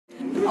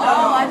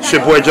It's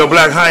your boy Joe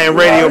Black, High End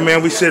Radio,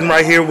 man. We sitting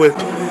right here with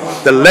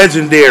the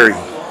legendary,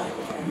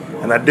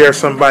 and I dare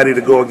somebody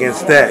to go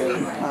against that,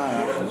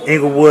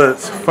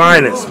 Inglewood's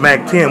finest,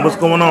 Mack 10. What's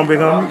going on, big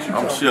homie?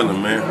 I'm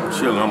chilling, man. I'm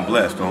chilling. I'm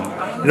blessed,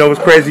 homie. You know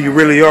what's crazy? You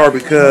really are,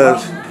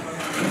 because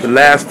the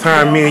last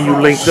time me and you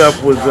linked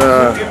up was,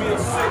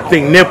 I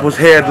think Nip was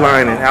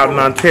headlining out in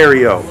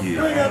Ontario.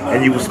 Yeah.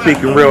 And you was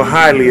speaking real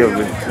highly of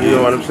it. You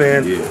know what I'm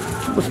saying?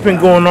 Yeah. What's been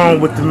going on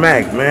with the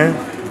Mack, man?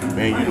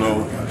 Man, you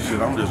know,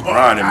 shit, I'm just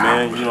grinding,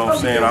 man. You know what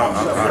I'm saying?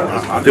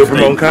 I Still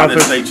promoting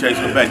concerts? I just stay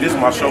chasing the bag. This is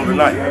my show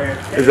tonight.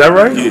 Is that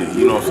right? Yeah,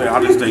 you know what I'm saying?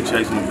 I just stay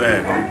chasing the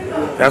bag,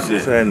 homie. That's what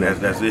I'm saying.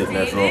 That's it.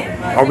 That's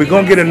all. Are we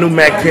gonna get a new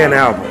Mack 10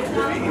 album?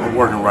 I'm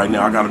working right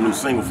now. I got a new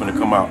single finna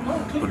come out,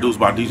 produced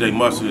by DJ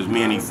Mustard. It's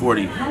me and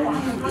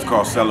E40. It's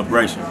called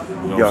Celebration. You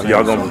know what I'm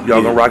Y'all saying?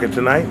 gonna rock it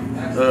tonight?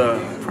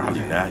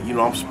 Probably not. You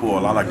know, I'm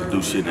spoiled. I like to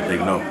do shit that they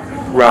know.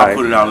 Right. I'll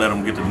put it out, let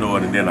them get to know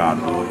it, and then I'll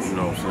do it. You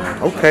know what I'm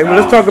saying? Okay, well,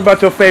 let's talk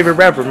about your favorite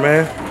rapper,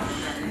 man.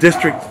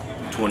 District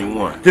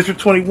 21.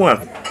 21.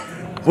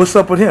 What's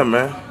up with him,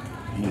 man?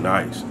 He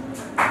nice.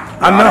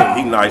 I know.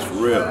 He nice for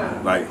real.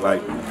 Like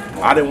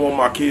I didn't want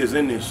my kids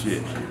in this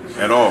shit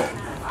at all.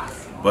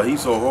 But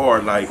he's so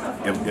hard, like,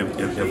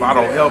 if I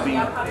don't help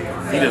him,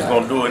 he just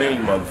gonna do it any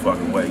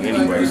motherfucking way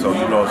anyway. So,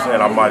 you know what I'm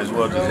saying? I might as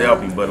well just help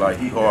him, but, like,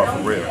 he hard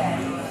for real.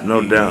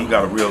 No doubt. He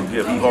got a real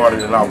gift. He harder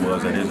than I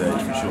was at his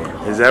age, for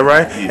sure. Is that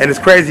right? Yeah. And it's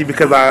crazy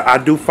because I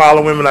do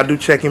follow him and I do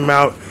check him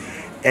out,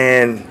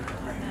 and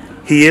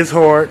he is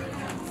hard,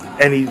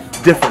 and he's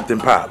different than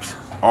Pops.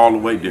 All the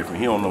way different.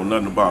 He don't know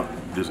nothing about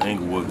this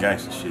Inglewood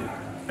gangster shit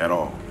at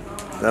all.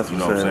 That's You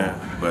know what I'm saying?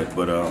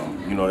 But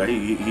you know,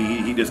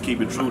 he just keep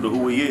it true to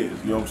who he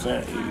is. You know what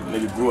I'm saying?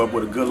 Nigga grew up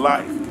with a good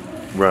life.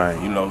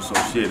 Right. You know, so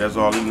shit, that's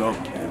all he know.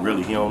 And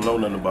really, he don't know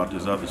nothing about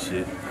this other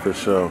shit. For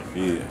sure.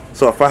 Yeah.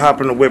 So if I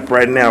hop in the whip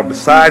right now,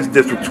 besides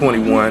District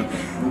 21,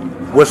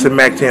 what's in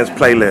Mack 10's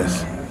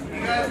playlist?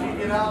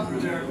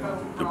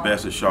 The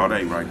best is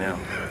Sade right now.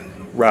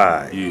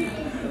 Right. Yeah.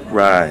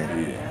 Right.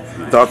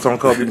 Yeah. Thoughts on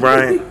Kobe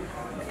Bryant?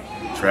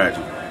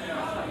 Tragic.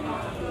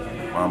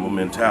 Mamba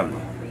mentality.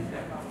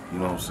 You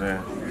know what I'm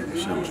saying?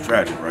 Shit was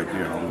tragic right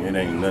there. I mean, it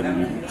ain't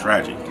nothing even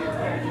tragic.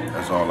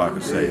 That's all I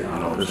can say. You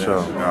know what I'm saying?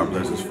 sure. God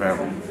bless his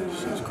family.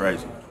 Shit's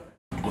crazy.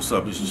 What's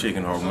up? It's your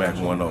Chicken Hawk Mack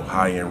 10,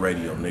 High End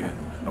Radio, nigga.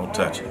 Don't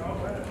touch it.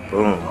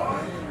 Boom.